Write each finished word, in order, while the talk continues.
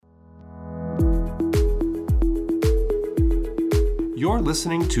You're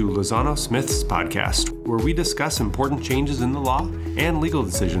listening to Lozano Smith's podcast, where we discuss important changes in the law and legal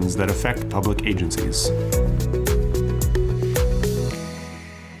decisions that affect public agencies.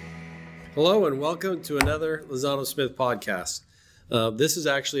 Hello and welcome to another Lozano Smith podcast. This is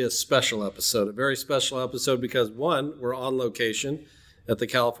actually a special episode, a very special episode because one, we're on location at the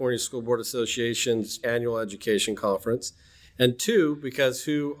California School Board Association's annual education conference, and two, because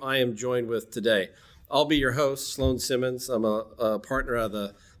who I am joined with today. I'll be your host, Sloan Simmons. I'm a partner at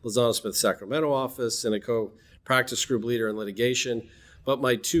the Lozano Smith Sacramento office and a co-practice group leader in litigation. But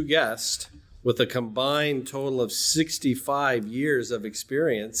my two guests, with a combined total of 65 years of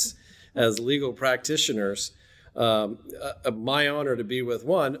experience as legal practitioners, my honor to be with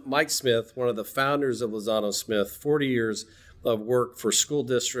one, Mike Smith, one of the founders of Lozano Smith, 40 years of work for school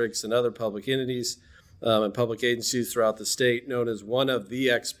districts and other public entities and public agencies throughout the state, known as one of the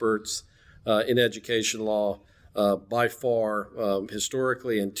experts in education law by far,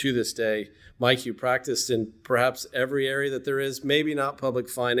 historically and to this day. Mike, you practiced in perhaps every area that there is, maybe not public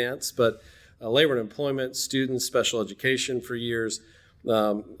finance, but labor and employment, students, special education for years.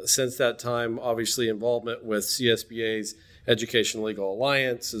 Since that time, obviously involvement with CSBA's Education Legal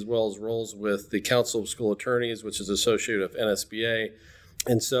Alliance, as well as roles with the Council of School Attorneys, which is associated with NSBA.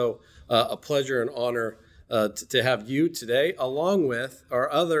 And so a pleasure and honor to have you today, along with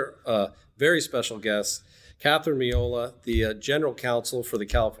our other very special guest, Catherine Miola, the General Counsel for the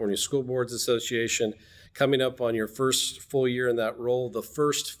California School Boards Association, coming up on your first full year in that role, the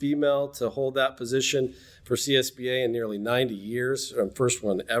first female to hold that position for CSBA in nearly 90 years, first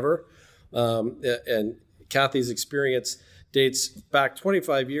one ever. And Kathy's experience dates back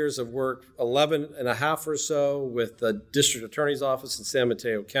 25 years of work, 11 and a half or so with the District Attorney's Office in San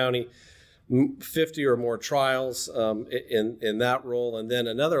Mateo County, 50 or more trials in that role, and then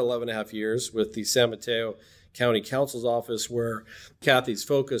another 11 and a half years with the San Mateo County Counsel's Office, where Kathy's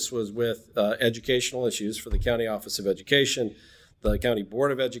focus was with educational issues for the County Office of Education, the County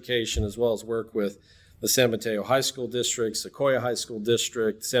Board of Education, as well as work with the San Mateo High School District, Sequoia High School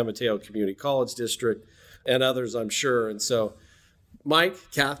District, San Mateo Community College District, and others, I'm sure. And so, Mike,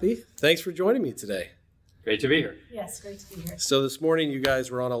 Kathy, thanks for joining me today. Great to be here. Yes, great to be here. So this morning, you guys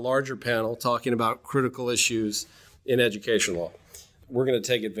were on a larger panel talking about critical issues in education law. We're going to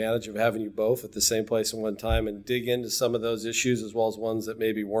take advantage of having you both at the same place at one time and dig into some of those issues as well as ones that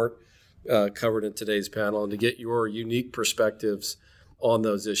maybe weren't covered in today's panel, and to get your unique perspectives on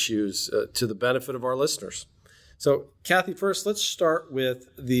those issues to the benefit of our listeners. So, Kathy, first, let's start with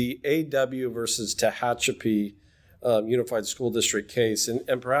the AW versus Tehachapi Unified School District case,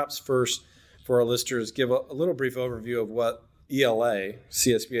 and perhaps first, for our listeners, give a little brief overview of what ELA,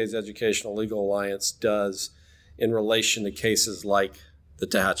 CSBA's Educational Legal Alliance, does in relation to cases like the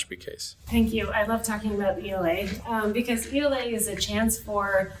Tehachapi case. Thank you. I love talking about ELA because ELA is a chance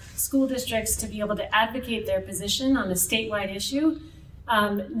for school districts to be able to advocate their position on a statewide issue,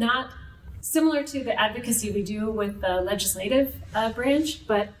 not similar to the advocacy we do with the legislative branch,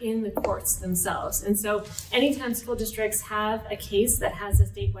 but in the courts themselves. And so anytime school districts have a case that has a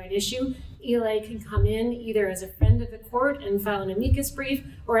statewide issue, ELA can come in either as a friend of the court and file an amicus brief,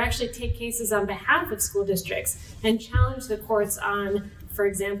 or actually take cases on behalf of school districts and challenge the courts on, for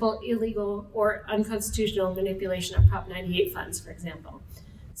example, illegal or unconstitutional manipulation of Prop 98 funds, for example.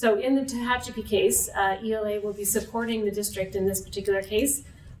 So in the Tehachapi case, ELA will be supporting the district in this particular case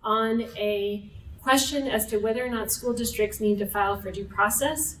on a question as to whether or not school districts need to file for due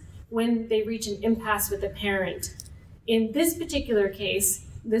process when they reach an impasse with a parent. In this particular case,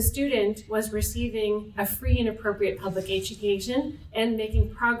 the student was receiving a free and appropriate public education and making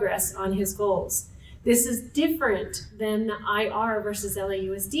progress on his goals. This is different than the IR versus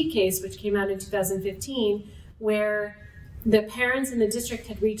LAUSD case, which came out in 2015, where the parents in the district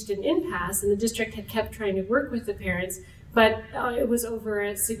had reached an impasse and the district had kept trying to work with the parents, but it was over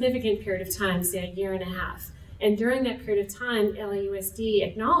a significant period of time, say a year and a half. And during that period of time, LAUSD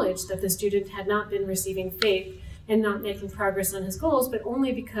acknowledged that the student had not been receiving FAPE and not making progress on his goals, but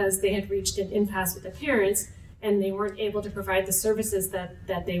only because they had reached an impasse with the parents and they weren't able to provide the services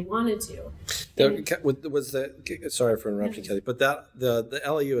that they wanted to. Sorry for interrupting, Kathy, but the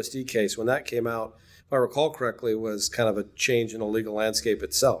LAUSD case, when that came out, if I recall correctly, was kind of a change in the legal landscape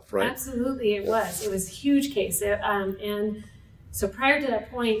itself, right? Absolutely, it was. It was a huge case. And so prior to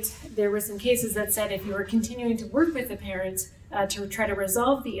that point, there were some cases that said if you were continuing to work with the parents to try to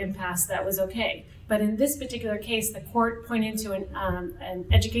resolve the impasse, that was okay. But in this particular case, the court pointed to an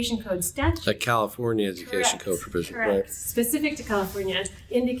education code statute. A California education code provision. Correct. Right. Specific to California,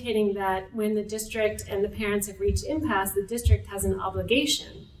 indicating that when the district and the parents have reached impasse, the district has an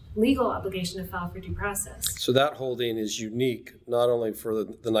obligation legal obligation to file for due process. So that holding is unique, not only for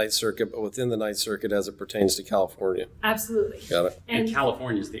the Ninth Circuit, but within the Ninth Circuit as it pertains to California. Absolutely. Got it. And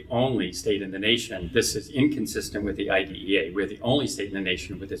California is the only state in the nation. This is inconsistent with the IDEA. We're the only state in the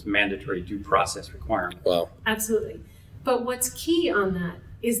nation with this mandatory due process requirement. Wow. Absolutely. But what's key on that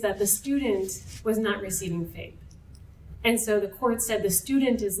is that the student was not receiving FAPE. And so the court said the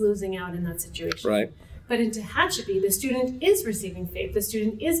student is losing out in that situation. Right. But in Tehachapi, the student is receiving FAPE. The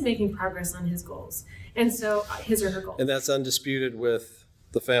student is making progress on his goals. And so his or her goals. And that's undisputed with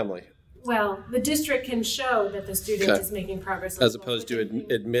the family. Well, the district can show that the student is making progress on As his goals, opposed to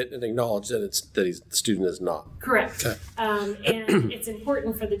admit and acknowledge that the student is not. Correct. Okay. And it's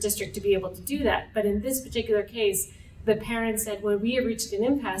important for the district to be able to do that. But in this particular case, the parent said, when we have reached an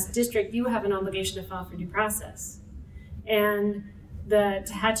impasse, district, you have an obligation to file for due process. And the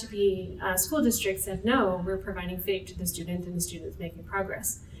Tehachapi school district said, no, we're providing FAPE to the student and the student is making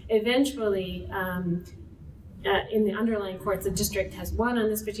progress. Eventually, in the underlying courts, the district has won on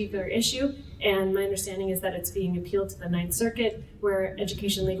this particular issue, and my understanding is that it's being appealed to the Ninth Circuit, where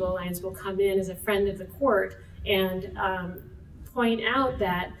Education Legal Alliance will come in as a friend of the court and point out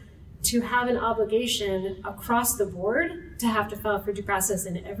that to have an obligation across the board to have to file for due process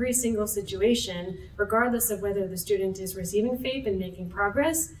in every single situation, regardless of whether the student is receiving FAPE and making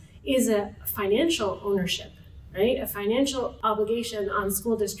progress, is a financial ownership, right? A financial obligation on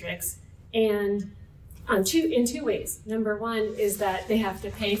school districts, and in two ways. Number one is that they have to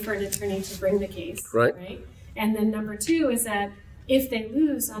pay for an attorney to bring the case, right? And then number two is that if they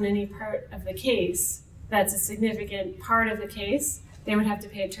lose on any part of the case, that's a significant part of the case, they would have to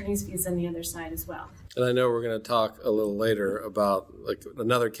pay attorney's fees on the other side as well. And I know we're going to talk a little later about like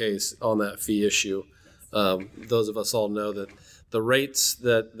another case on that fee issue. Those of us all know that the rates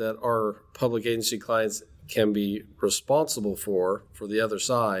that our public agency clients can be responsible for the other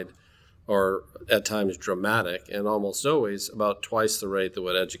side are at times dramatic and almost always about twice the rate that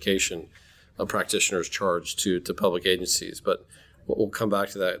what education practitioners charge to public agencies. But we'll come back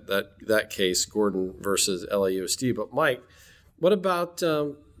to that case, Gordon versus LAUSD. But Mike, what about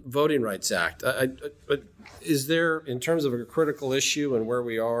Voting Rights Act? Is there, in terms of a critical issue and where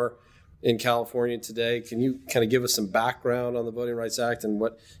we are in California today, can you kind of give us some background on the Voting Rights Act and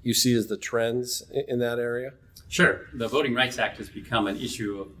what you see as the trends in that area? Sure. The Voting Rights Act has become an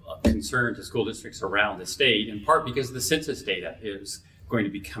issue of concern to school districts around the state, in part because the census data is going to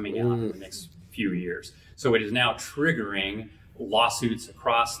be coming out in the next few years. So it is now triggering lawsuits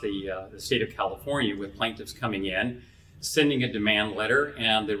across the state of California with plaintiffs coming in, sending a demand letter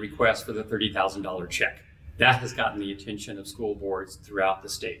and the request for the $30,000 check. That has gotten the attention of school boards throughout the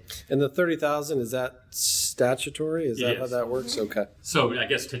state. And the $30,000, is that statutory? Is that how that works? Okay. So I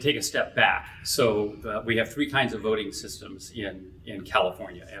guess to take a step back, so we have three kinds of voting systems in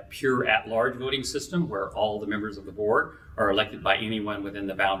California. A pure at-large voting system where all the members of the board are elected by anyone within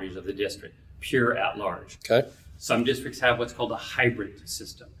the boundaries of the district. Pure at-large. Okay. Some districts have what's called a hybrid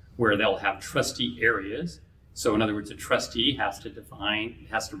system where they'll have trustee areas. So in other words, a trustee has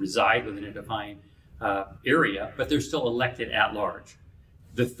to reside within a defined area, but they're still elected at large.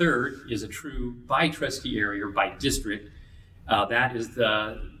 The third is a true by trustee area or by district. That is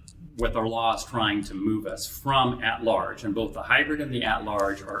what our law is trying to move us from at large, and both the hybrid and the at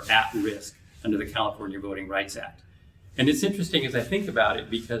large are at risk under the California Voting Rights Act. And it's interesting as I think about it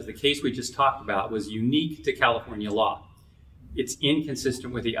because the case we just talked about was unique to California law. It's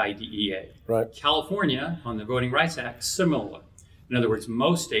inconsistent with the IDEA. Right. California, on the Voting Rights Act, similar. In other words,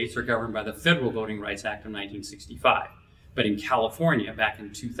 most states are governed by the Federal Voting Rights Act of 1965. But in California, back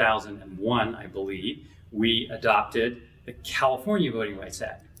in 2001, I believe, we adopted the California Voting Rights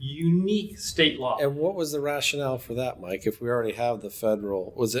Act, unique state law. And what was the rationale for that, Mike? If we already have the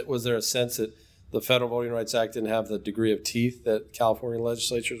federal, was there a sense that the Federal Voting Rights Act didn't have the degree of teeth that California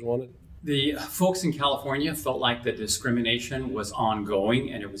legislatures wanted? The folks in California felt like the discrimination was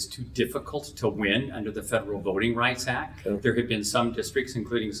ongoing and it was too difficult to win under the Federal Voting Rights Act. Okay. There had been some districts,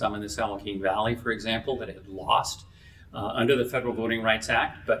 including some in the San Joaquin Valley, for example, that had lost under the Federal Voting Rights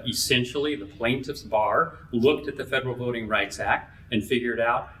Act. But essentially, the plaintiffs' bar looked at the Federal Voting Rights Act and figured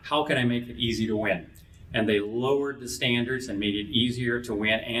out, how can I make it easy to win? And they lowered the standards and made it easier to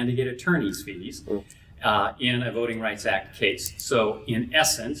win and to get attorney's fees. In a Voting Rights Act case. So in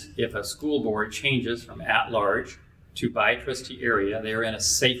essence, if a school board changes from at-large to by trustee area, they are in a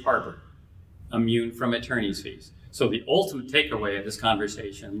safe harbor, immune from attorney's fees. So the ultimate takeaway of this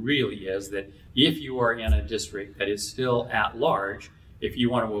conversation really is that if you are in a district that is still at-large, if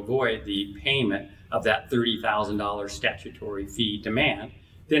you want to avoid the payment of that $30,000 statutory fee demand,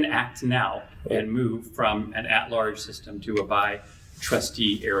 then act now and move from an at-large system to a by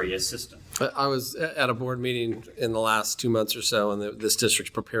trustee area system. I was at a board meeting in the last 2 months or so, and this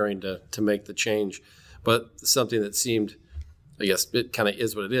district's preparing to make the change. But something that seemed, I guess it kind of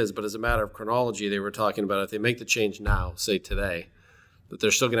is what it is, but as a matter of chronology, they were talking about if they make the change now, say today, that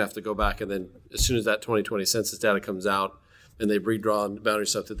they're still going to have to go back, and then as soon as that 2020 census data comes out and they've redrawn boundary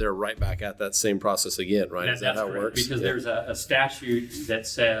stuff, that they're right back at that same process again, right? Is that how it works? Because there's a statute that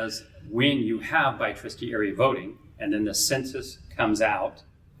says when you have by trustee area voting and then the census comes out,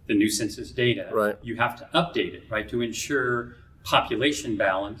 the new census data, right, you have to update it, right, to ensure population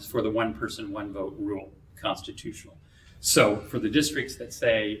balance for the one person, one vote rule, constitutional. So for the districts that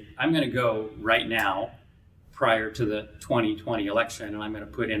say, I'm going to go right now prior to the 2020 election and I'm going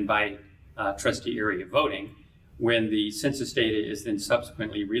to put in by trustee area voting, when the census data is then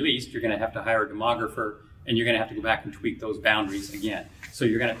subsequently released, you're going to have to hire a demographer and you're going to have to go back and tweak those boundaries again. So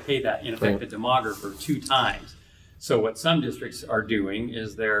you're going to pay that, in effect, the demographer 2 times. So what some districts are doing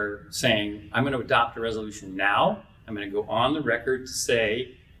is they're saying, I'm going to adopt a resolution now. I'm going to go on the record to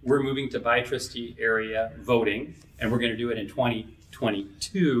say we're moving to by trustee area voting, and we're going to do it in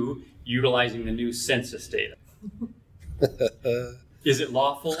 2022 utilizing the new census data. Is it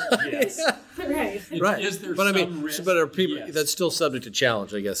lawful? Yes. Right. Right. Is there but some I mean, risk? but are people Yes. that's still subject to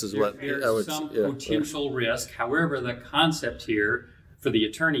challenge, I guess, is what I would. There's some potential risk. However, the concept here for the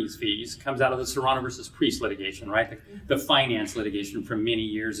attorney's fees comes out of the Serrano versus Priest litigation, right? The finance litigation from many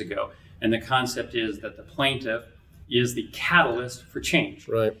years ago. And the concept is that the plaintiff is the catalyst for change.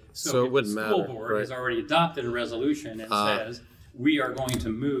 Right. So it wouldn't matter. matter. The school board right. has already adopted a resolution and says, we are going to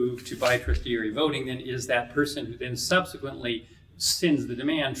move to by trustee area voting, then is that person who then subsequently sends the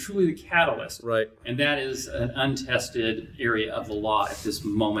demand truly the catalyst? Right. And that is an untested area of the law at this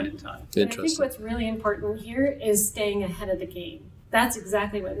moment in time. But I think what's really important here is staying ahead of the game. That's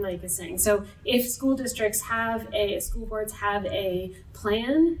exactly what Mike is saying. So if school boards have a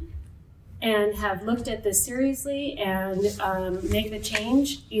plan and have looked at this seriously and make the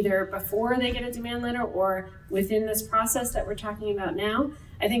change either before they get a demand letter or within this process that we're talking about now,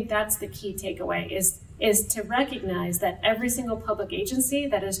 I think that's the key takeaway is to recognize that every single public agency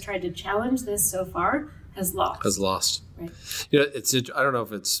that has tried to challenge this so far has lost. Right. You know, I don't know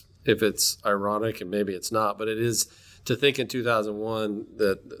if it's ironic, and maybe it's not, but it is to think in 2001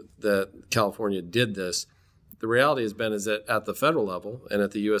 that California did this. The reality has been is that at the federal level and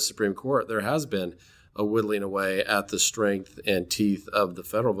at the U.S. Supreme Court, there has been a whittling away at the strength and teeth of the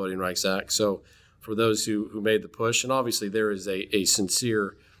Federal Voting Rights Act. So for those who made the push, and obviously there is a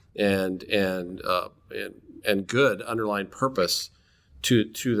sincere and good underlying purpose to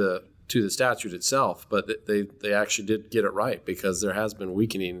the statute itself, but they actually did get it right because there has been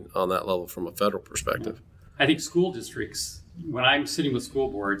weakening on that level from a federal perspective. I think school districts, when I'm sitting with school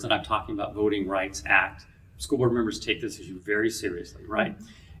boards and I'm talking about Voting Rights Act, school board members take this issue very seriously, right?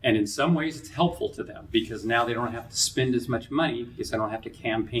 And in some ways it's helpful to them because now they don't have to spend as much money because they don't have to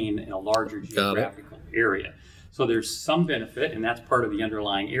campaign in a larger geographical area. So there's some benefit, and that's part of the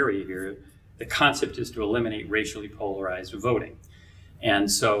underlying area here. The concept is to eliminate racially polarized voting.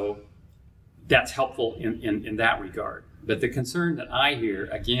 And so that's helpful in that regard. But the concern that I hear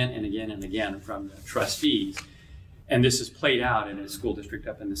again and again and again from the trustees, and this is played out in a school district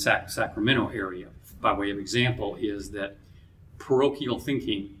up in the Sacramento area, by way of example, is that parochial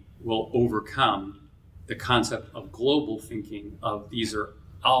thinking will overcome the concept of global thinking of these are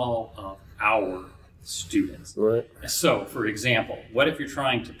all of our students. Right. So, for example, what if you're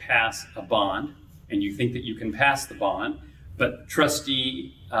trying to pass a bond and you think that you can pass the bond, but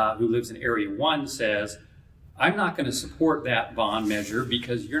trustee who lives in Area 1 says, I'm not going to support that bond measure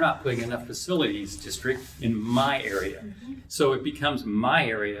because you're not putting enough facilities, district, in my area. Mm-hmm. So it becomes my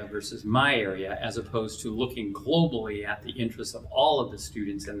area versus my area as opposed to looking globally at the interests of all of the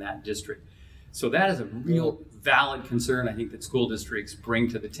students in that district. So that is a real valid concern I think that school districts bring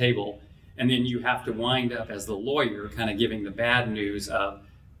to the table. And then you have to wind up as the lawyer kind of giving the bad news of,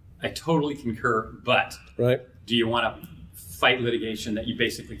 I totally concur, but do you want to fight litigation that you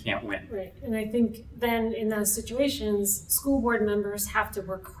basically can't win? Right. And I think then in those situations, school board members have to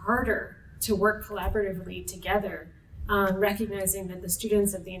work harder to work collaboratively together, recognizing that the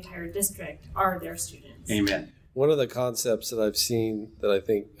students of the entire district are their students. Amen. One of the concepts that I've seen that I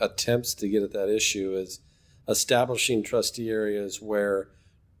think attempts to get at that issue is establishing trustee areas where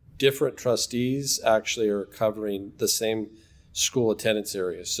different trustees actually are covering the same school attendance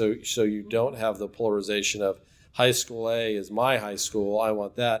areas. So you don't have the polarization of high school A is my high school, I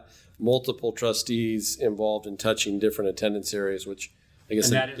want that. Multiple trustees involved in touching different attendance areas, which I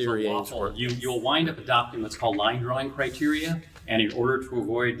guess in theory aims for. You'll wind up adopting what's called line drawing criteria, and in order to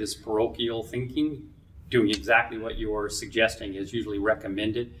avoid this parochial thinking, doing exactly what you're suggesting is usually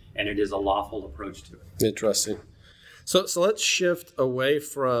recommended, and it is a lawful approach to it. Interesting. So let's shift away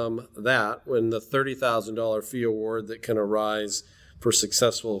from that when the $30,000 fee award that can arise for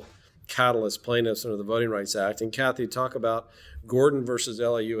successful catalyst plaintiffs under the Voting Rights Act. And Kathy, talk about Gordon versus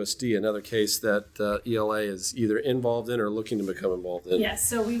LAUSD, another case that ELA is either involved in or looking to become involved in. Yes,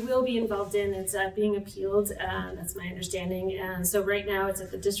 so we will be involved in. It's being appealed. That's my understanding. And so right now it's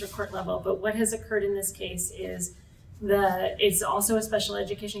at the district court level. But what has occurred in this case is it's also a special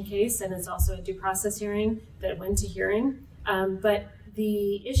education case, and it's also a due process hearing that went to hearing. But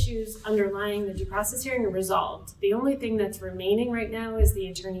the issues underlying the due process hearing are resolved. The only thing that's remaining right now is the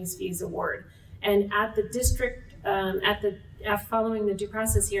attorney's fees award. And at the district, following the due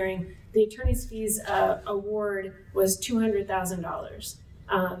process hearing, the attorney's fees award was $200,000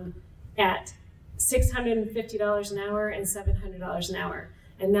 at $650 an hour and $700 an hour.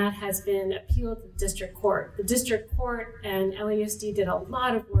 And that has been appealed to the district court. The district court and LAUSD did a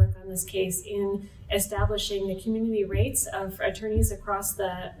lot of work on this case in establishing the community rates of attorneys across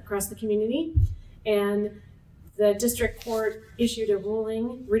the community. And the district court issued a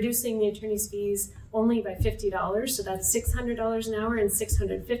ruling reducing the attorney's fees only by $50. So that's $600 an hour and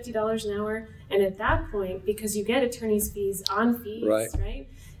 $650 an hour. And at that point, because you get attorney's fees on fees, right,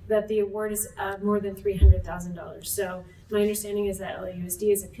 that the award is more than $300,000. So my understanding is that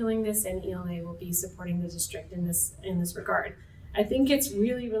LAUSD is appealing this, and ELA will be supporting the district in this regard. I think it's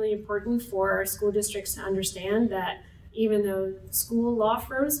really, really important for our school districts to understand that even though school law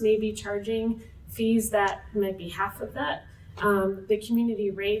firms may be charging fees that might be half of that, the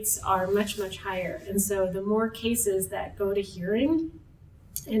community rates are much, much higher. And so the more cases that go to hearing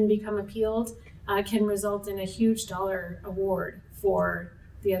and become appealed can result in a huge dollar award for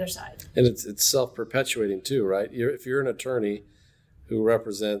the other side. And it's self-perpetuating too, right? If you're an attorney who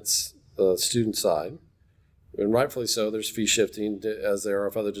represents the student side, and rightfully so, there's fee shifting as there are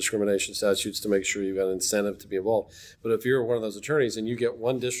of other discrimination statutes to make sure you've got an incentive to be involved. But if you're one of those attorneys and you get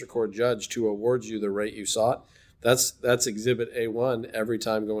one district court judge to award you the rate you sought, that's exhibit A1 every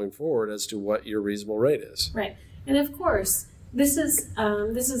time going forward as to what your reasonable rate is. Right. And of course, this is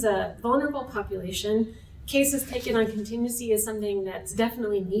a vulnerable population. Cases taken on contingency is something that's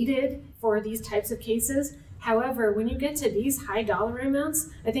definitely needed for these types of cases. However, when you get to these high dollar amounts,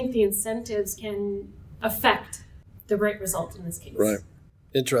 I think the incentives can affect the right result in this case. Right.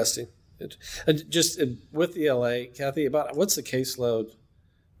 Interesting. Just with ELA, Kathy, about what's the caseload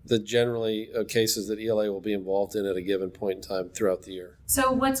that generally cases that ELA will be involved in at a given point in time throughout the year?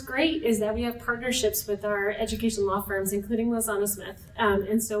 So what's great is that we have partnerships with our education law firms, including Lozano Smith.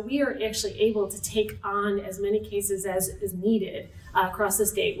 And so we are actually able to take on as many cases as is needed across the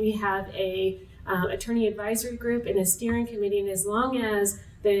state. We have a attorney advisory group and a steering committee, and as long as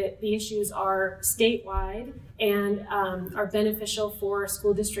the issues are statewide and are beneficial for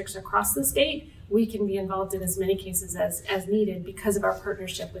school districts across the state, we can be involved in as many cases as needed because of our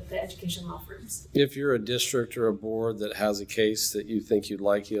partnership with the education law firms. If you're a district or a board that has a case that you think you'd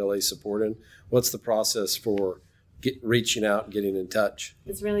like ELA support in, what's the process for reaching out and getting in touch?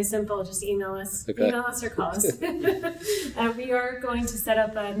 It's really simple. Just email us. Okay. Email us or call us. We are going to set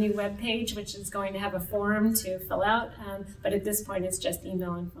up a new web page, which is going to have a form to fill out. But at this point, it's just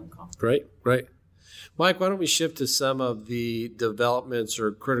email and phone call. Great. Mike, why don't we shift to some of the developments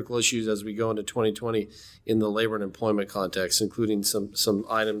or critical issues as we go into 2020 in the labor and employment context, including some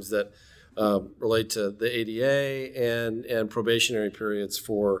items that relate to the ADA and probationary periods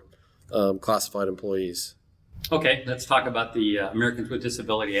for classified employees. Okay, let's talk about the Americans with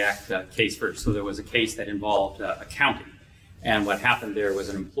Disability Act case first. So there was a case that involved a county. And what happened there was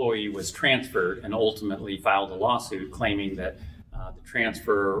an employee was transferred and ultimately filed a lawsuit claiming that the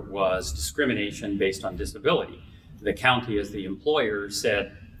transfer was discrimination based on disability. The county, as the employer,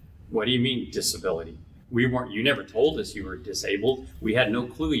 said, "What do you mean disability? You never told us you were disabled. We had no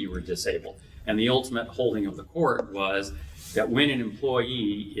clue you were disabled." And the ultimate holding of the court was that when an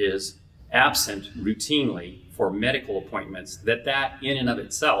employee is absent routinely for medical appointments, that in and of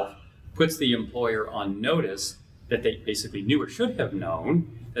itself puts the employer on notice that they basically knew or should have known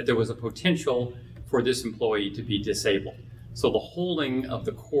that there was a potential for this employee to be disabled. So the holding of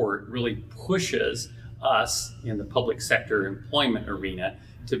the court really pushes us in the public sector employment arena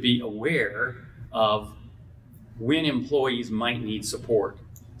to be aware of when employees might need support.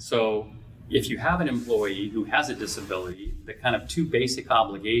 So if you have an employee who has a disability, the kind of two basic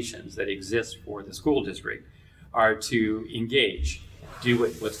obligations that exist for the school district are to engage, do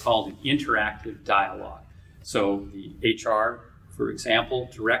what's called an interactive dialogue. So the HR, for example,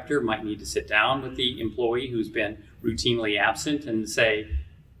 director might need to sit down with the employee who's been routinely absent and say,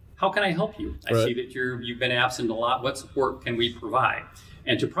 how can I help you? I see that you've been absent a lot. What support can we provide?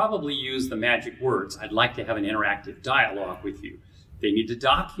 And to probably use the magic words, I'd like to have an interactive dialogue with you. They need to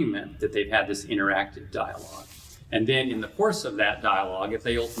document that they've had this interactive dialogue. And then in the course of that dialogue, if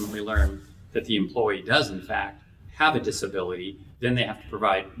they ultimately learn that the employee does in fact have a disability, then they have to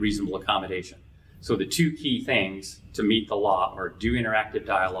provide reasonable accommodation. So the two key things to meet the law are do interactive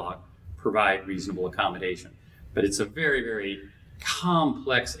dialogue, provide reasonable accommodation. But it's a very, very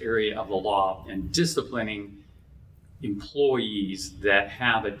complex area of the law, and disciplining employees that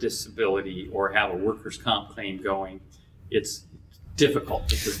have a disability or have a workers' comp claim going, it's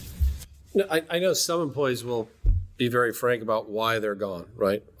difficult. I know some employees will be very frank about why they're gone,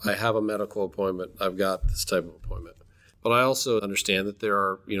 right? I have a medical appointment. I've got this type of appointment. But I also understand that there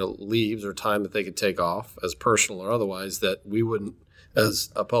are, leaves or time that they could take off as personal or otherwise that we wouldn't, as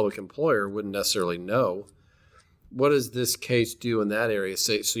a public employer, wouldn't necessarily know. What does this case do in that area?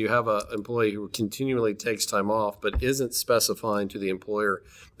 So you have an employee who continually takes time off but isn't specifying to the employer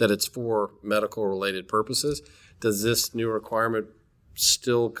that it's for medical related purposes. Does this new requirement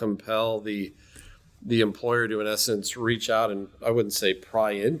still compel the employer to, in essence, reach out and, I wouldn't say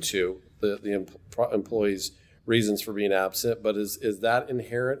pry into the employee's reasons for being absent, but is that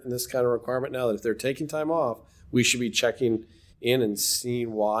inherent in this kind of requirement now, that if they're taking time off, we should be checking in and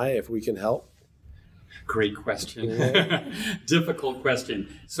seeing why, if we can help? Great question. Difficult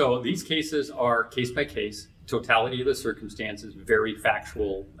question. So these cases are case by case, totality of the circumstances, very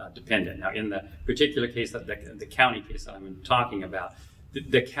factual dependent. Now, in the particular case, that the county case that I'm talking about,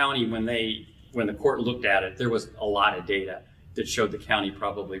 the county, when the court looked at it, there was a lot of data that showed the county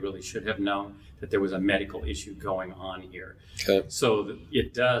probably really should have known that there was a medical issue going on here. Okay. So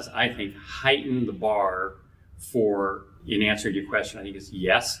it does, I think, heighten the bar for, in answer to your question, I think it's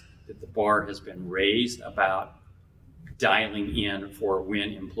yes, that the bar has been raised about dialing in for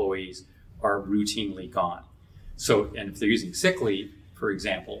when employees are routinely gone. So, and if they're using sick leave, for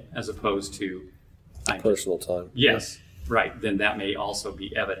example, as opposed to personal time. Yes, right. Then that may also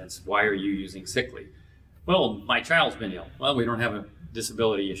be evidence. Why are you using sick leave? Well, my child's been ill. Well, we don't have a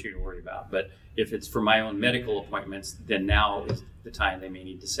disability issue to worry about. But if it's for my own medical appointments, then now is the time they may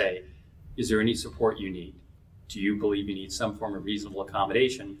need to say, is there any support you need? Do you believe you need some form of reasonable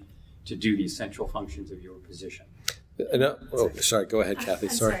accommodation to do the essential functions of your position? Sorry, go ahead, Kathy.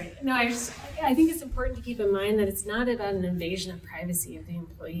 Sorry. No, I think it's important to keep in mind that it's not about an invasion of privacy of the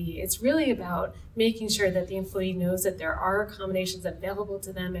employee. It's really about making sure that the employee knows that there are accommodations available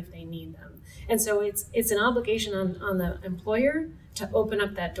to them if they need them. And so it's an obligation on the employer to open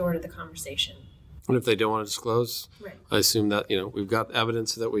up that door to the conversation. And if they don't want to disclose, right. I assume that, we've got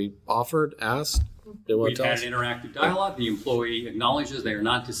evidence that we offered, asked. We've had an interactive dialogue. The employee acknowledges they are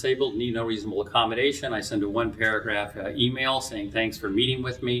not disabled, need no reasonable accommodation. I send a one-paragraph email saying, thanks for meeting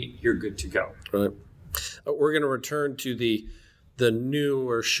with me. You're good to go. Right. We're going to return to the new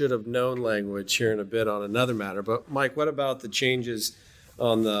or should have known language here in a bit on another matter. But Mike, what about the changes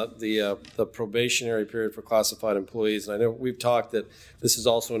on the probationary period for classified employees? And I know we've talked that this is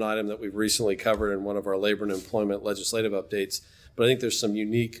also an item that we've recently covered in one of our labor and employment legislative updates. But I think there's some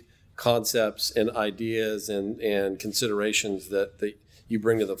unique concepts and ideas and considerations that you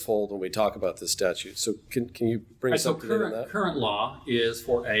bring to the fold when we talk about this statute. So can you bring something in on that? Current law is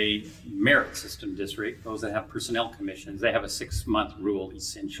for a merit system district, those that have personnel commissions. They have a 6-month rule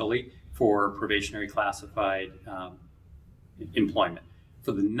essentially for probationary classified employment.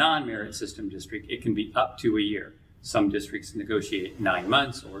 For the non-merit system district, it can be up to a year. Some districts negotiate 9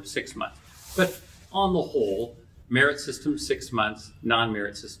 months or 6 months. But on the whole, merit systems 6 months,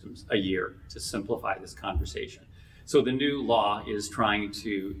 non-merit systems a year, to simplify this conversation. So the new law is trying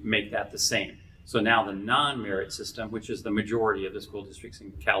to make that the same. So now the non-merit system, which is the majority of the school districts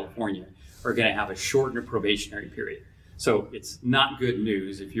in California, are going to have a shortened probationary period. So it's not good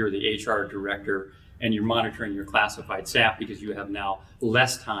news if you're the HR director and you're monitoring your classified staff, because you have now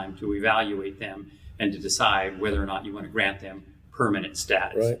less time to evaluate them and to decide whether or not you want to grant them permanent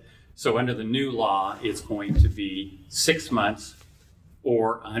status. Right. So under the new law, it's going to be 6 months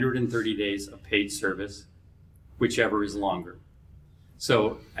or 130 days of paid service, whichever is longer.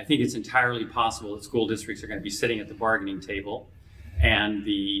 So I think it's entirely possible that school districts are going to be sitting at the bargaining table, and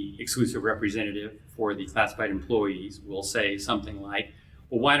the exclusive representative for the classified employees will say something like,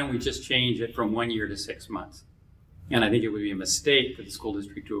 well, why don't we just change it from 1 year to 6 months? And I think it would be a mistake for the school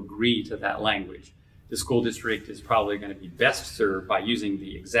district to agree to that language. The school district is probably going to be best served by using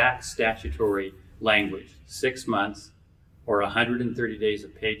the exact statutory language, 6 months or 130 days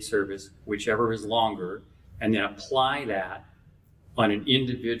of paid service, whichever is longer, and then apply that on an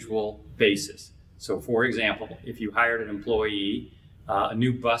individual basis. So for example, if you hired an employee a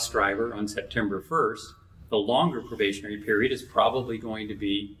new bus driver on September 1st, the longer probationary period is probably going to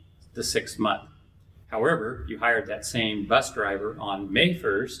be the 6 month. However, you hired that same bus driver on May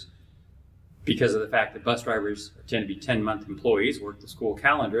 1st, because of the fact that bus drivers tend to be 10-month employees, work the school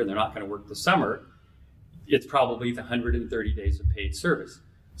calendar, and they're not going to work the summer, it's probably the 130 days of paid service.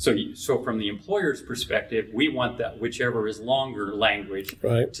 So from the employer's perspective, we want that whichever is longer language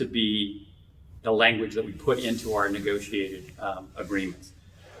to be the language that we put into our negotiated agreements.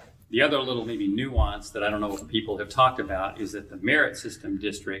 The other little maybe nuance that I don't know if people have talked about is that the merit system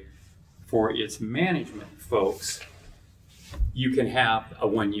district, for its management folks, you can have a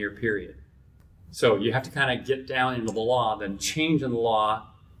 1-year period. So you have to kind of get down into the law. The change in the law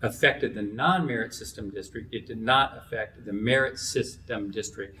affected the non-merit system district. It did not affect the merit system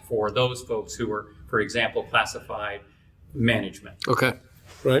district for those folks who were, for example, classified management. Okay,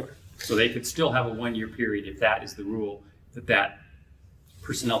 right. So they could still have a 1-year period if that is the rule that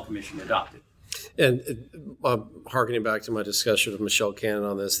Personnel Commission adopted. And harkening back to my discussion with Michelle Cannon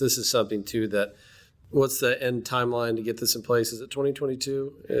on this is something too that, what's the end timeline to get this in place? Is it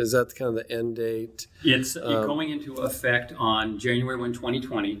 2022? Is that kind of the end date? It's going into effect on January 1,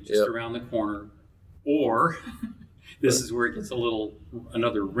 2020, just around the corner. Or, this is where it gets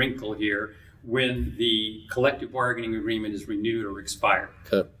another wrinkle here, when the collective bargaining agreement is renewed or expired.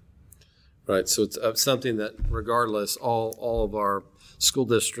 Okay. Right. So it's something that regardless, all of our school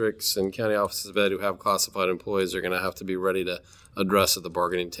districts and county offices of ed who have classified employees are going to have to be ready to address at the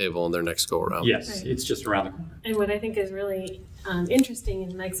bargaining table in their next go around. Yes, right. It's just around the corner. And what I think is really interesting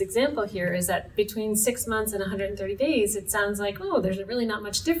in Mike's example here is that between 6 months and 130 days, it sounds like, there's really not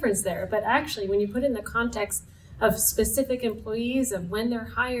much difference there. But actually, when you put it in the context of specific employees, of when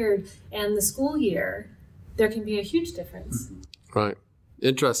they're hired and the school year, there can be a huge difference. Mm-hmm. Right.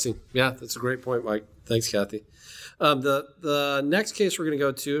 Interesting. Yeah, that's a great point, Mike. Thanks, Kathy. The next case we're going to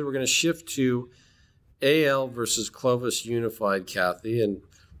go to, we're going to shift to AL versus Clovis Unified, Kathy. And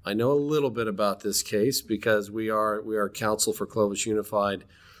I know a little bit about this case because we are counsel for Clovis Unified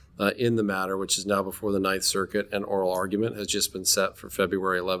in the matter, which is now before the Ninth Circuit, and oral argument has just been set for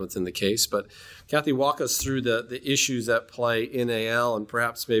February 11th in the case. But Kathy, walk us through the issues at play in AL and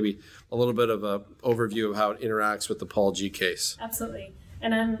perhaps maybe a little bit of an overview of how it interacts with the Paul G. case. Absolutely.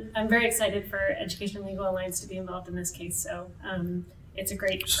 And I'm very excited for Education Legal Alliance to be involved in this case. So it's a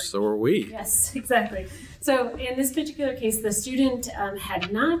great. So are we. Yes, exactly. So in this particular case, the student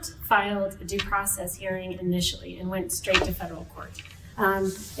had not filed a due process hearing initially and went straight to federal court.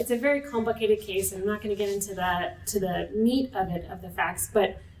 It's a very complicated case, and I'm not going to get into the meat of it, of the facts,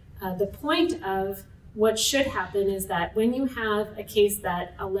 but the point of what should happen is that when you have a case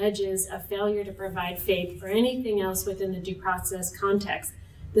that alleges a failure to provide FAPE or anything else within the due process context,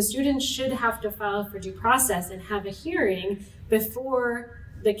 the student should have to file for due process and have a hearing before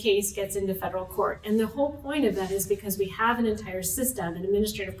the case gets into federal court. And the whole point of that is because we have an entire system, an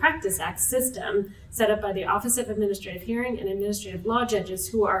Administrative Practice Act system set up by the Office of Administrative Hearing and Administrative Law Judges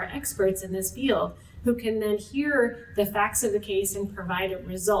who are experts in this field, who can then hear the facts of the case and provide a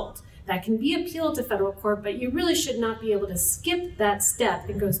result. That can be appealed to federal court, but you really should not be able to skip that step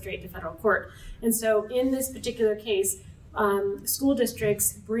and go straight to federal court. And so in this particular case, school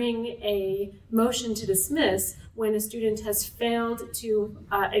districts bring a motion to dismiss when a student has failed to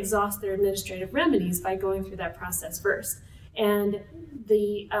exhaust their administrative remedies by going through that process first. And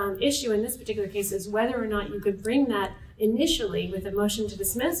the issue in this particular case is whether or not you could bring that initially with a motion to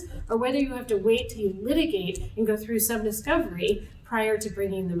dismiss, or whether you have to wait till you litigate and go through some discovery prior to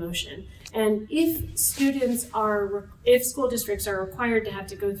bringing the motion. And if school districts are required to have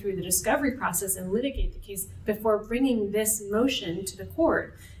to go through the discovery process and litigate the case before bringing this motion to the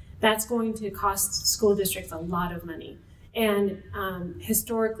court, that's going to cost school districts a lot of money. And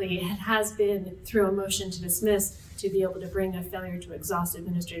historically, it has been through a motion to dismiss to be able to bring a failure to exhaust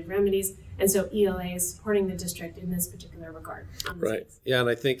administrative remedies. And so ELA is supporting the district in this particular regard. Right. Yeah, and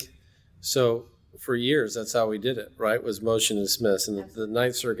I think so. For years, that's how we did it, right? Was motion to dismiss. And the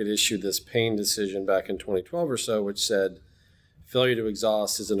Ninth Circuit issued this Payne decision back in 2012 or so, which said failure to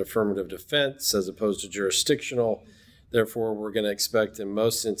exhaust is an affirmative defense as opposed to jurisdictional. Therefore, we're going to expect in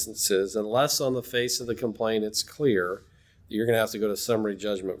most instances, unless on the face of the complaint it's clear that you're going to have to go to summary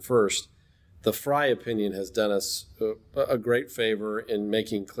judgment first. The Fry opinion has done us a great favor in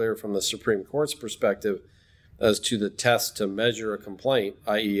making clear from the Supreme Court's perspective as to the test to measure a complaint,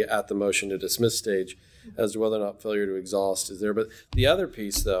 i.e. at the motion to dismiss stage, as to whether or not failure to exhaust is there. But the other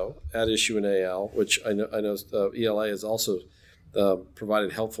piece, though, at issue in AL, which I know ELA has also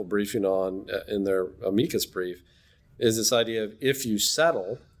provided helpful briefing on in their amicus brief, is this idea of if you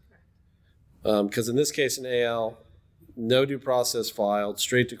settle, because in this case in AL, no due process filed,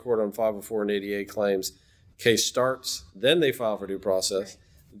 straight to court on 504 and 88 claims. Case starts, then they file for due process,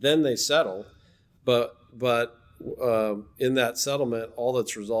 then they settle. But in that settlement, all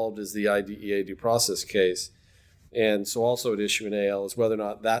that's resolved is the IDEA due process case. And so also at issue in AL is whether or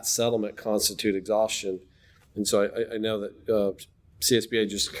not that settlement constitute exhaustion. And so I know that CSBA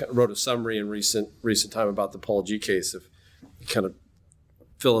just wrote a summary in recent time about the Paul G case. If you kind of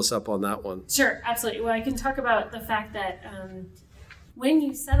fill us up on that one. Sure, absolutely. Well, I can talk about the fact that when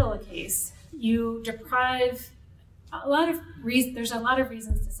you settle a case, you deprive there's a lot of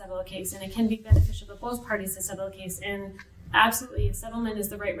reasons to settle a case, and it can be beneficial to both parties to settle a case. And absolutely, if settlement is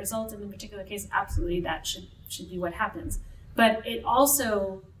the right result in the particular case, absolutely that should be what happens. But it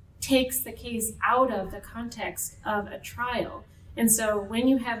also takes the case out of the context of a trial. And so when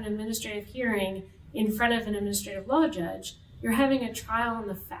you have an administrative hearing in front of an administrative law judge, you're having a trial on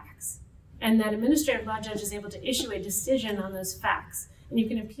the facts. And that administrative law judge is able to issue a decision on those facts. And you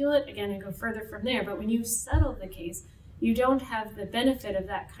can appeal it again and go further from there. But when you settle the case, you don't have the benefit of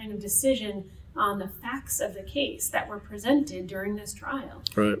that kind of decision on the facts of the case that were presented during this trial.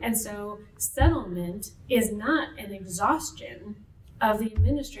 Right. And so settlement is not an exhaustion of the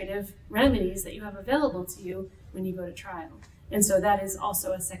administrative remedies that you have available to you when you go to trial. And so that is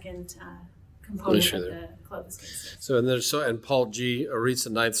also a second component of the Clovis case. So and Paul G, a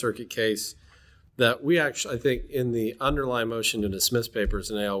recent Ninth Circuit case that we actually, I think in the underlying motion to dismiss papers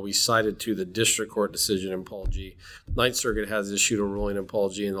in AL, we cited to the district court decision in Paul G. Ninth Circuit has issued a ruling in Paul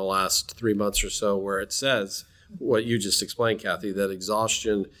G in the last 3 months or so where it says what you just explained, Kathy, that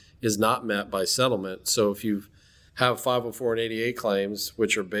exhaustion is not met by settlement. So if you have 504 and 88 claims,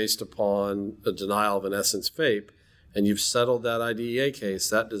 which are based upon a denial of, in essence, FAPE, and you've settled that IDEA case,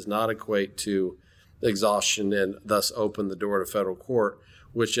 that does not equate to exhaustion and thus open the door to federal court,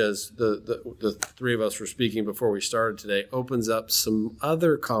 which, as the three of us were speaking before we started today, opens up some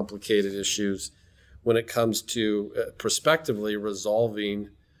other complicated issues when it comes to prospectively resolving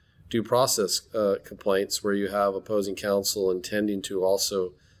due process complaints where you have opposing counsel intending to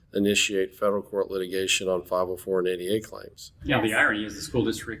also initiate federal court litigation on 504 and 88 claims. Yeah, the irony is the school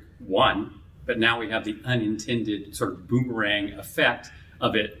district won, but now we have the unintended sort of boomerang effect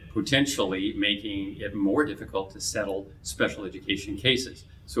of it potentially making it more difficult to settle special education cases.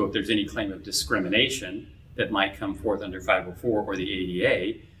 So if there's any claim of discrimination that might come forth under 504 or the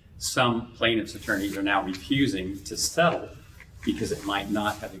ADA, some plaintiffs' attorneys are now refusing to settle because it might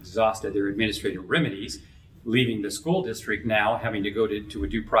not have exhausted their administrative remedies, leaving the school district now having to go to a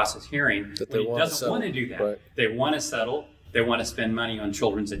due process hearing that when it doesn't want to do that. Right. They want to settle. They want to spend money on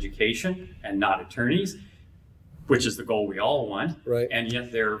children's education and not attorneys, which is the goal we all want. Right. And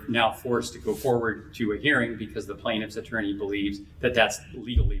yet they're now forced to go forward to a hearing because the plaintiff's attorney believes that that's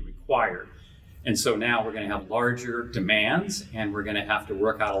legally required. And so now we're going to have larger demands and we're going to have to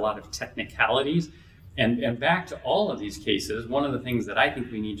work out a lot of technicalities. And back to all of these cases, one of the things that I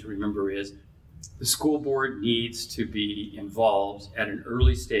think we need to remember is the school board needs to be involved at an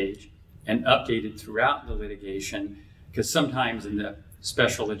early stage and updated throughout the litigation, because sometimes in the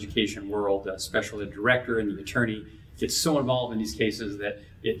special education world, the special ed director and the attorney gets so involved in these cases that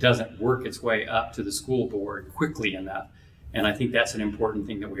it doesn't work its way up to the school board quickly enough. And I think that's an important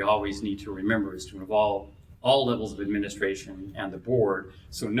thing that we always need to remember, is to involve all levels of administration and the board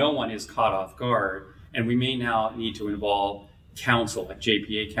so no one is caught off guard. And we may now need to involve counsel, like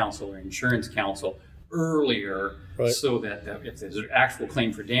JPA counsel or insurance counsel, earlier, right, so that if there's an actual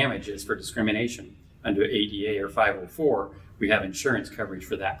claim for damages for discrimination under ADA or 504, we have insurance coverage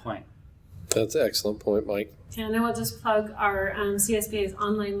for that claim. That's an excellent point, Mike. And I will just plug our CSBA's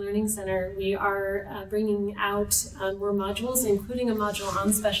online learning center. We are bringing out more modules, including a module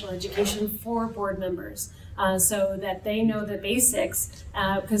on special education for board members, so that they know the basics,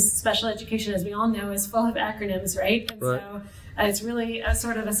 because special education, as we all know, is full of acronyms, right? And right. So it's really a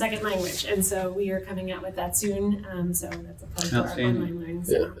sort of a second language. And so we are coming out with that soon. So that's a plug for our online learning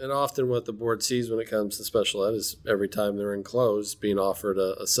center. Yeah. And often what the board sees when it comes to special ed is every time they're enclosed, being offered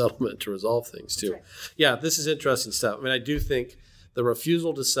a settlement to resolve things too. Right. Yeah, this is interesting stuff. I mean, I do think the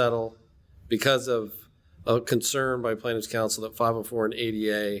refusal to settle because of a concern by plaintiff's counsel that 504 and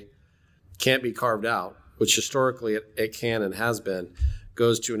ADA can't be carved out, which historically it can and has been,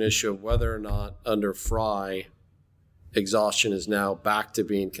 goes to an issue of whether or not under Frye, exhaustion is now back to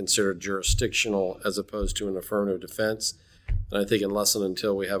being considered jurisdictional as opposed to an affirmative defense. And I think unless and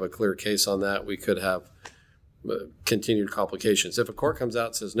until we have a clear case on that, we could have continued complications. If a court comes out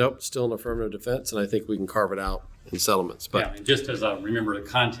and says, nope, still an affirmative defense, and I think we can carve it out in settlements. But yeah, and just as a remember the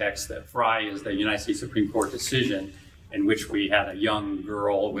context that Frye is the United States Supreme Court decision, in which we had a young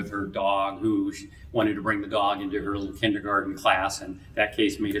girl with her dog who wanted to bring the dog into her little kindergarten class, and that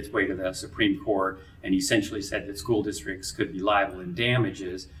case made its way to the Supreme Court and essentially said that school districts could be liable in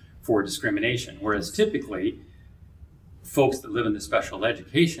damages for discrimination, whereas typically folks that live in the special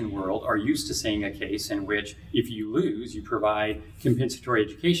education world are used to seeing a case in which if you lose, you provide compensatory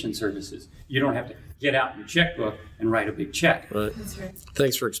education services. You don't have to get out your checkbook and write a big check. Right. That's right.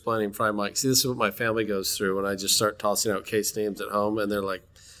 Thanks for explaining, Fry Mike. See, this is what my family goes through when I just start tossing out case names at home, and they're like,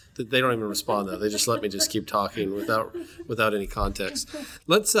 they don't even respond though. They just let me just keep talking without any context.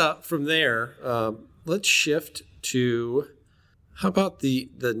 Let's from there, let's shift to how about the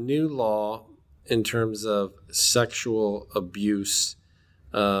new law in terms of sexual abuse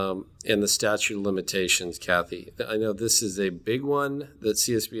and the statute of limitations, Kathy. I know this is a big one that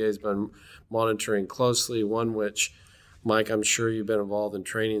CSBA has been monitoring closely, one which, Mike, I'm sure you've been involved in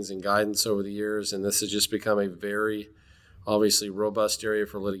trainings and guidance over the years, and this has just become a very, obviously, robust area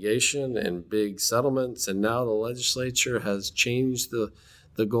for litigation and big settlements, and now the legislature has changed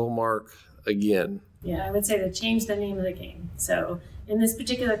the goal mark again. Yeah, I would say they changed the name of the game. So in this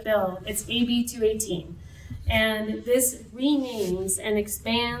particular bill, it's AB 218. And this renames and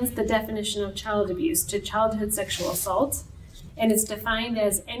expands the definition of child abuse to childhood sexual assault. And it's defined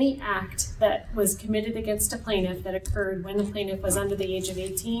as any act that was committed against a plaintiff that occurred when the plaintiff was under the age of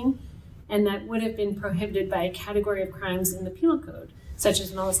 18 and that would have been prohibited by a category of crimes in the penal code, such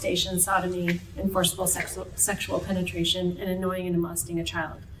as molestation, sodomy, and forcible sexual penetration, and annoying and molesting a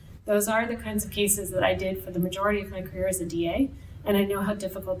child. Those are the kinds of cases that I did for the majority of my career as a DA, and I know how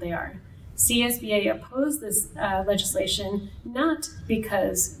difficult they are. CSBA opposed this legislation not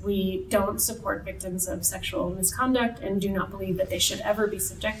because we don't support victims of sexual misconduct and do not believe that they should ever be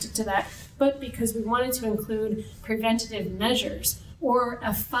subjected to that, but because we wanted to include preventative measures or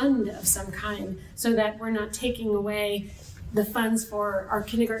a fund of some kind so that we're not taking away the funds for our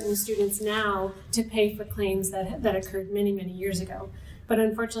kindergarten students now to pay for claims that occurred many, many years ago. But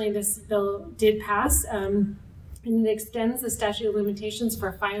unfortunately, this bill did pass, and it extends the statute of limitations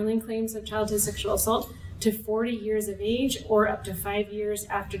for filing claims of childhood sexual assault to 40 years of age or up to 5 years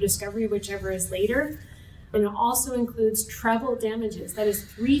after discovery, whichever is later. And it also includes treble damages. That is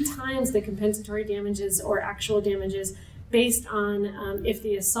 3 times the compensatory damages or actual damages based on if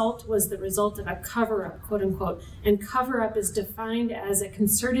the assault was the result of a cover-up, quote unquote. And cover-up is defined as a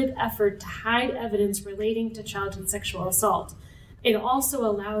concerted effort to hide evidence relating to childhood sexual assault. It also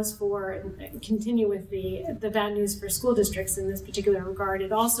allows for, continue with the bad news for school districts in this particular regard,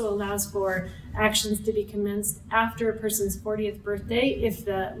 it also allows for actions to be commenced after a person's 40th birthday if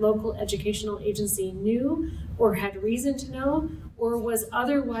the local educational agency knew or had reason to know or was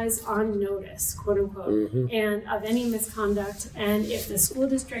otherwise on notice, quote unquote, and of any misconduct, and if the school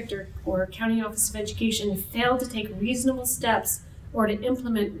district or county office of education failed to take reasonable steps or to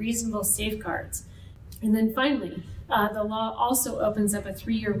implement reasonable safeguards. And then finally, the law also opens up a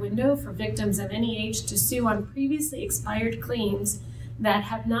 3-year window for victims of any age to sue on previously expired claims that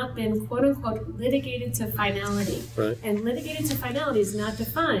have not been, quote unquote, litigated to finality. Right. And litigated to finality is not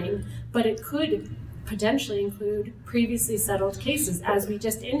defined, but it could potentially include previously settled cases, as we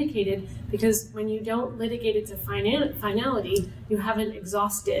just indicated, because when you don't litigate it to finality, you haven't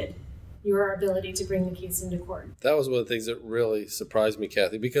exhausted your ability to bring the case into court. That was one of the things that really surprised me,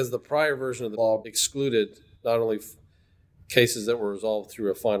 Kathy, because the prior version of the law excluded not only cases that were resolved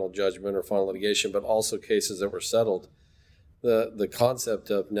through a final judgment or final litigation, but also cases that were settled. The concept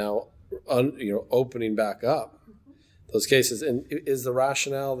of now opening back up those cases, and is the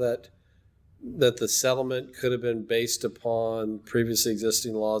rationale that the settlement could have been based upon previously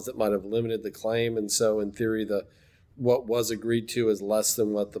existing laws that might have limited the claim, and so in theory what was agreed to is less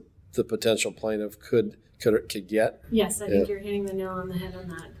than what the potential plaintiff could get? Yes, I think you're hitting the nail on the head on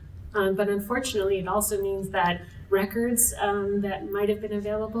that. But unfortunately, it also means that records that might have been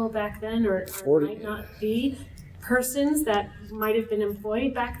available back then or might not be, persons that might have been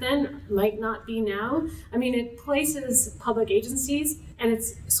employed back then might not be now. I mean, it places public agencies and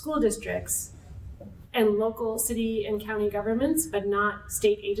it's school districts and local city and county governments, but not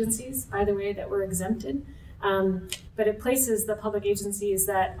state agencies, by the way, that were exempted. But it places the public agencies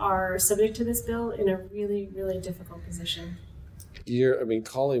that are subject to this bill in a really, really difficult position.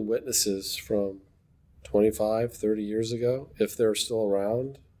 Calling witnesses from 25, 30 years ago, if they're still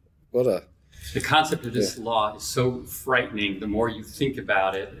around, The concept of this law is so frightening. The more you think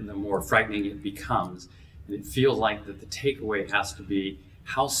about it, and the more frightening it becomes. And it feels like that the takeaway has to be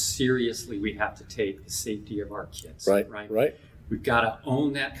how seriously we have to take the safety of our kids. Right. We've got to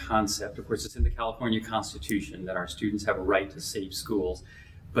own that concept. Of course, it's in the California Constitution that our students have a right to safe schools.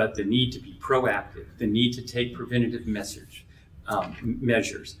 but the need to be proactive, the need to take preventative measures,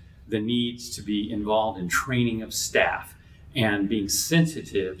 the needs to be involved in training of staff, and being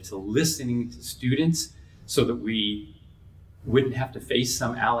sensitive to listening to students so that we wouldn't have to face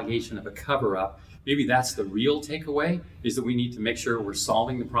some allegation of a cover-up. Maybe that's the real takeaway, is that we need to make sure we're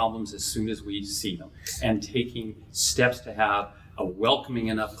solving the problems as soon as we see them and taking steps to have a welcoming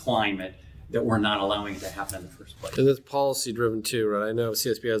enough climate that we're not allowing it to happen in the first place. And it's policy driven too, right? I know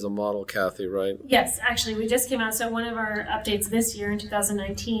CSB has a model, Kathy, right? Yes, actually, we just came out. So one of our updates this year in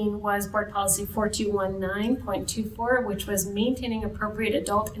 2019 was Board Policy 4219.24, which was maintaining appropriate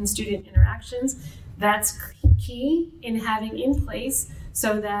adult and student interactions. That's key in having in place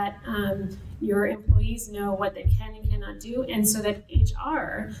so that your employees know what they can and cannot do, and so that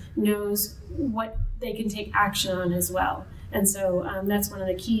HR knows what they can take action on as well. And so that's one of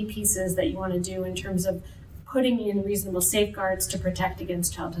the key pieces that you want to do in terms of putting in reasonable safeguards to protect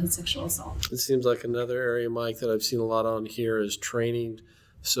against childhood sexual assault. It seems like another area, Mike, that I've seen a lot on here is training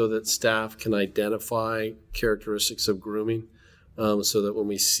so that staff can identify characteristics of grooming, so that when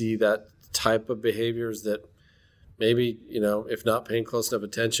we see that type of behaviors that maybe, if not paying close enough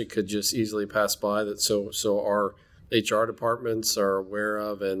attention, could just easily pass by, that so our HR departments are aware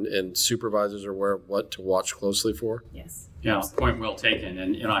of and supervisors are aware of what to watch closely for? Yes. Yeah, point well taken.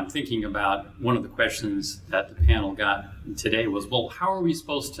 And I'm thinking about one of the questions that the panel got today was, well, how are we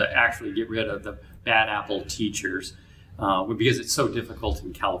supposed to actually get rid of the bad apple teachers? Because it's so difficult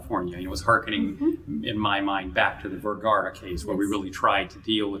in California. It was hearkening, in my mind, back to the Vergara case, where we really tried to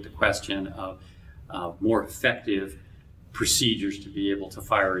deal with the question of more effective procedures to be able to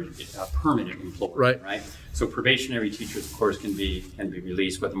fire a permanent employee, right? So probationary teachers, of course, can be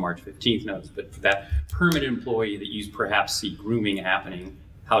released with a March 15th notice, but for that permanent employee that you perhaps see grooming happening,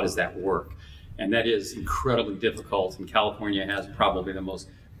 how does that work? And that is incredibly difficult, and California has probably the most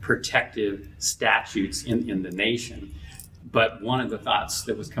protective statutes in the nation. But one of the thoughts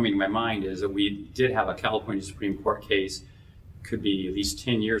that was coming to my mind is that we did have a California Supreme Court case, could be at least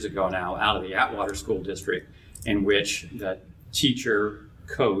 10 years ago now, out of the Atwater School District, in which the teacher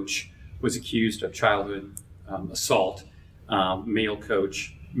coach was accused of childhood assault, male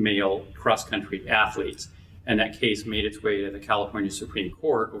coach, male cross-country athletes. And that case made its way to the California Supreme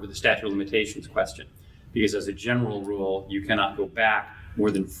Court over the statute of limitations question. Because as a general rule, you cannot go back more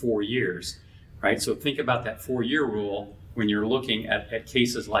than 4 years, right? So think about that 4-year rule when you're looking at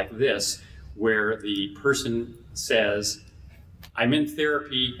cases like this, where the person says, I'm in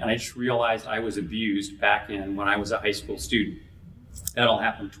therapy and I just realized I was abused back when I was a high school student. That all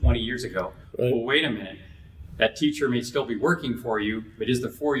happened 20 years ago. Right. Well, wait a minute. That teacher may still be working for you, but is the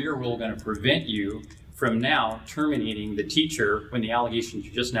 4-year rule going to prevent you from now terminating the teacher when the allegations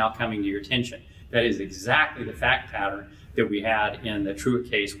are just now coming to your attention? That is exactly the fact pattern that we had in the Truitt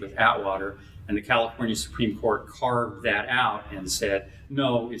case with Atwater, and the California Supreme Court carved that out and said,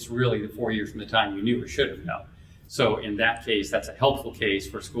 no, it's really the 4 years from the time you knew or should have known. So in that case, that's a helpful case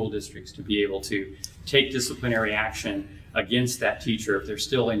for school districts to be able to take disciplinary action against that teacher if they're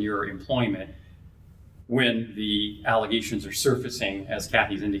still in your employment when the allegations are surfacing, as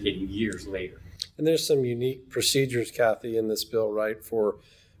Kathy's indicating, years later. And there's some unique procedures, Kathy, in this bill, right, for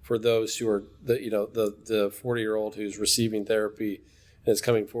those who are the 40-year-old who's receiving therapy and is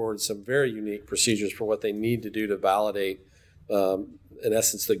coming forward, some very unique procedures for what they need to do to validate in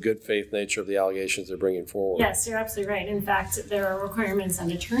essence, the good faith nature of the allegations they're bringing forward. Yes, you're absolutely right. In fact, there are requirements on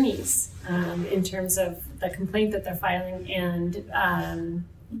attorneys in terms of the complaint that they're filing and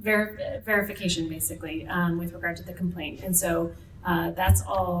verification, basically, with regard to the complaint. And so that's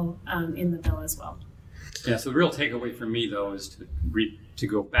all in the bill as well. Yeah, so the real takeaway for me, though, is to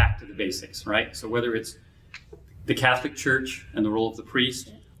go back to the basics, right? So whether it's the Catholic Church and the role of the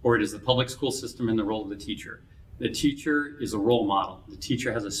priest, or it is the public school system and the role of the teacher. The teacher is a role model. The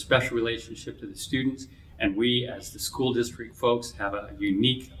teacher has a special relationship to the students, and we as the school district folks have a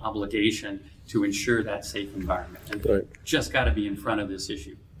unique obligation to ensure that safe environment. And right. Just got to be in front of this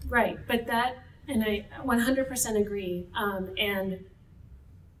issue. Right, but and I 100% agree, and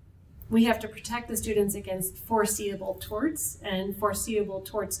we have to protect the students against foreseeable torts, and foreseeable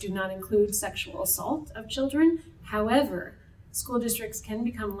torts do not include sexual assault of children. However, school districts can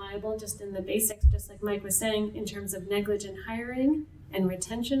become liable just in the basics, just like Mike was saying, in terms of negligent hiring and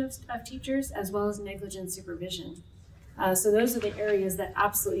retention of teachers, as well as negligent supervision. So those are the areas that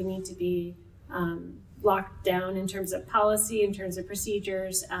absolutely need to be locked down in terms of policy, in terms of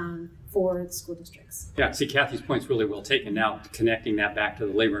procedures for the school districts. Yeah, see, Kathy's point's really well taken. Now, connecting that back to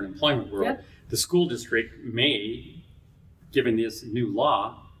the labor and employment world, yep. The school district may, given this new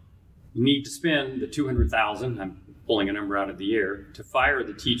law, need to spend the $200,000, I'm pulling a number out of the air, to fire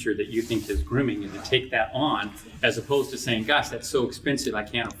the teacher that you think is grooming and to take that on, as opposed to saying, gosh, that's so expensive, I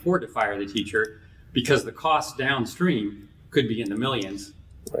can't afford to fire the teacher, because the cost downstream could be in the millions.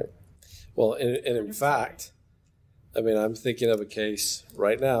 Right. Well, and in fact, I mean, I'm thinking of a case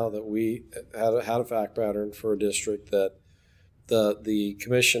right now that we had a fact pattern for a district that the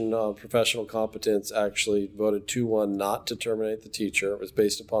Commission on Professional Competence actually voted 2-1 not to terminate the teacher. It was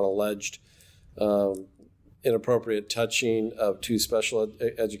based upon alleged inappropriate touching of 2 special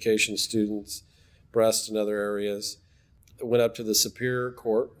education students' breasts and other areas. It went up to the Superior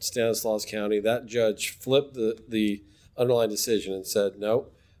Court, Stanislaus County. That judge flipped the underlying decision and said, no,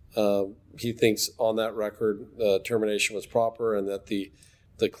 he thinks on that record termination was proper, and that the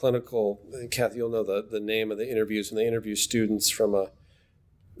clinical, Kathy, you'll know the name of the interviews, and they interview students from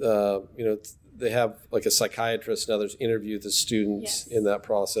they have like a psychiatrist and others interview the students in that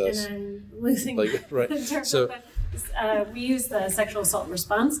process. And I'm losing right. So we use the sexual assault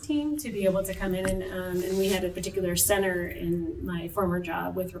response team to be able to come in and we had a particular center in my former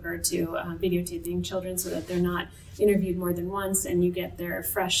job with regard to videotaping children so that they're not interviewed more than once and you get their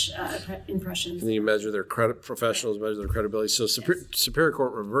fresh impressions. And you measure their professionals measure their credibility. So Superior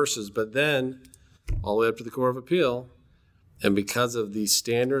Court reverses, but then all the way up to the Court of Appeal. And because of the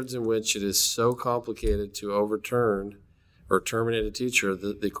standards in which it is so complicated to overturn or terminate a teacher,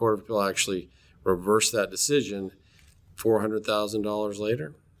 the Court of Appeal actually reversed that decision $400,000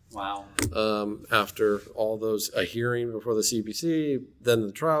 later. Wow. After all those, a hearing before the CPC, then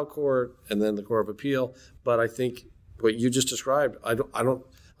the trial court, and then the Court of Appeal. But I think what you just described, I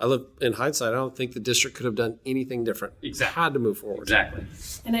live in hindsight, I don't think the district could have done anything different. Exactly. Had to move forward. Exactly.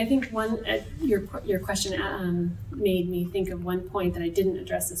 And I think your question made me think of one point that I didn't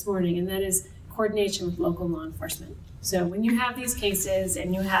address this morning, and that is coordination with local law enforcement. So when you have these cases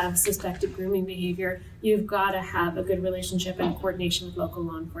and you have suspected grooming behavior, you've got to have a good relationship and coordination with local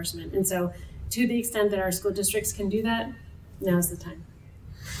law enforcement. And so to the extent that our school districts can do that, now's the time.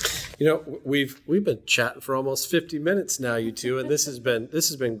 You know, we've been chatting for almost 50 minutes now, you two, and this has been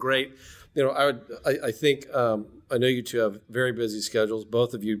great. You know, I think I know you two have very busy schedules.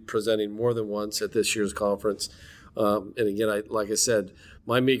 Both of you presenting more than once at this year's conference. And again, like I said,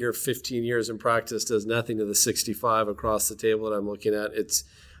 my meager 15 years in practice does nothing to the 65 across the table that I'm looking at. It's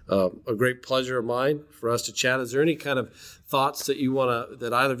a great pleasure of mine for us to chat. Is there any kind of thoughts that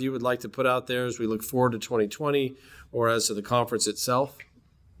that either of you would like to put out there as we look forward to 2020 or as to the conference itself?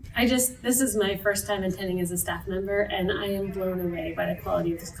 This is my first time attending as a staff member, and I am blown away by the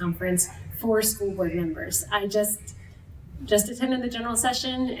quality of this conference for school board members. I just attended the general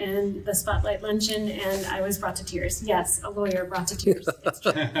session and the spotlight luncheon, and I was brought to tears. Yes, a lawyer brought to tears. It's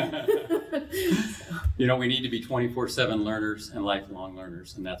true. You know, we need to be 24/7 learners and lifelong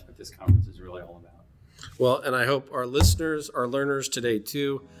learners, and that's what this conference is really all about. Well, and I hope our listeners are learners today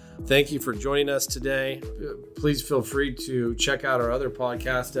too. Thank you for joining us today. Please feel free to check out our other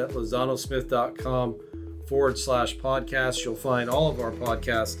podcast at LozanoSmith.com/podcast. You'll find all of our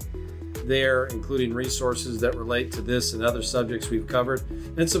podcasts there, including resources that relate to this and other subjects we've covered.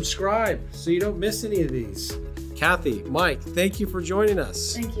 And subscribe so you don't miss any of these. Kathy, Mike, thank you for joining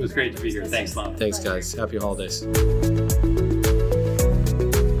us. Thank you. It was great to be here. Thanks, Lon. Thanks, guys. Happy holidays.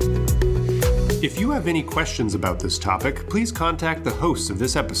 If you have any questions about this topic, please contact the hosts of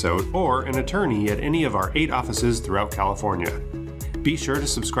this episode or an attorney at any of our 8 offices throughout California. Be sure to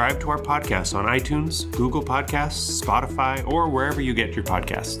subscribe to our podcast on iTunes, Google Podcasts, Spotify, or wherever you get your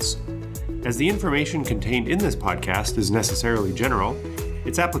podcasts. As the information contained in this podcast is necessarily general,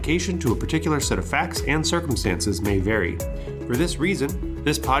 its application to a particular set of facts and circumstances may vary. For this reason,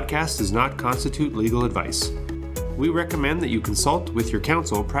 this podcast does not constitute legal advice. We recommend that you consult with your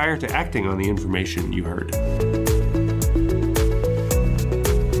counsel prior to acting on the information you heard.